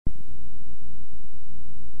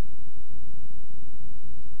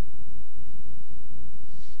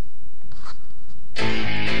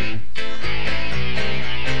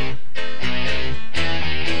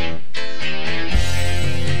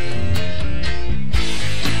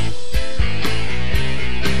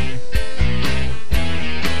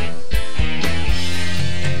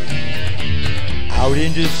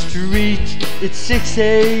street, it's 6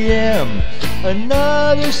 a.m.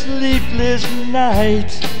 Another sleepless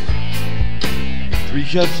night. 3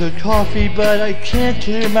 cups of coffee, but I can't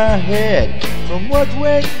clear my head from what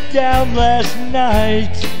went down last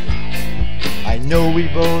night. I know we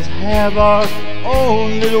both have our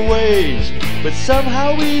own little ways, but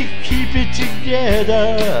somehow we keep it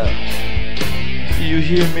together. You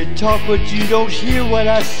hear me talk, but you don't hear what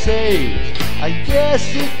I say. I guess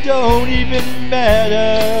it don't even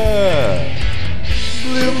matter.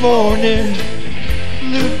 Blue morning,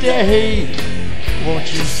 blue day,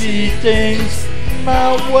 won't you see things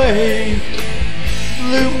my way?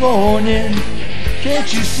 Blue morning,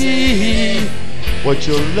 can't you see what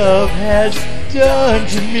your love has done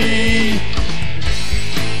to me?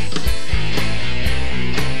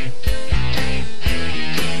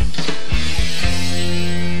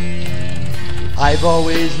 I've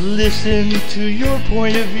always listened to your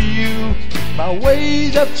point of view. My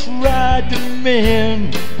ways I've tried to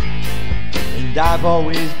mend, and I've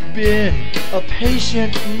always been a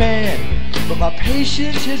patient man, but my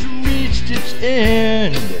patience has reached its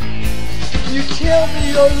end. You tell me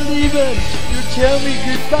you're leaving, you tell me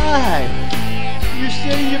goodbye, you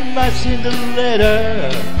say you might send a letter.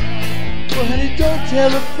 Well honey, don't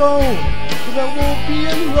telephone, 'cause I won't be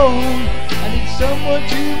alone. I need someone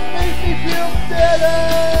to make me feel better.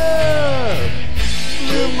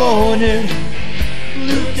 Blue morning,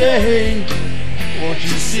 blue day, won't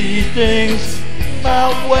you see things my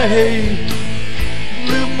way?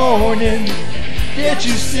 Blue morning, can't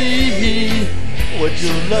you see what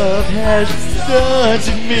your love has done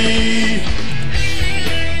to me?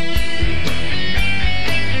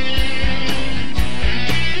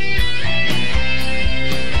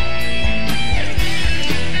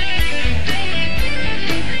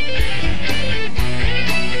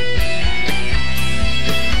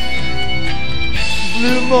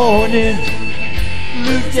 Blue morning,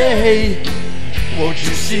 blue day, won't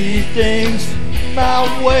you see things my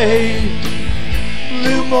way?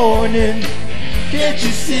 Blue morning, can't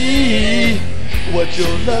you see what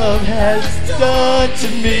your love has done to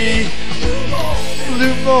me?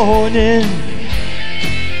 Blue morning,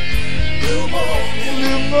 blue morning,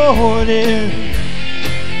 blue morning,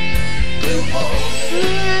 blue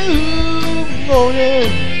morning,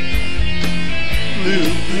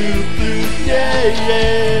 blue, blue, blue, yeah,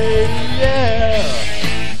 yeah, yeah.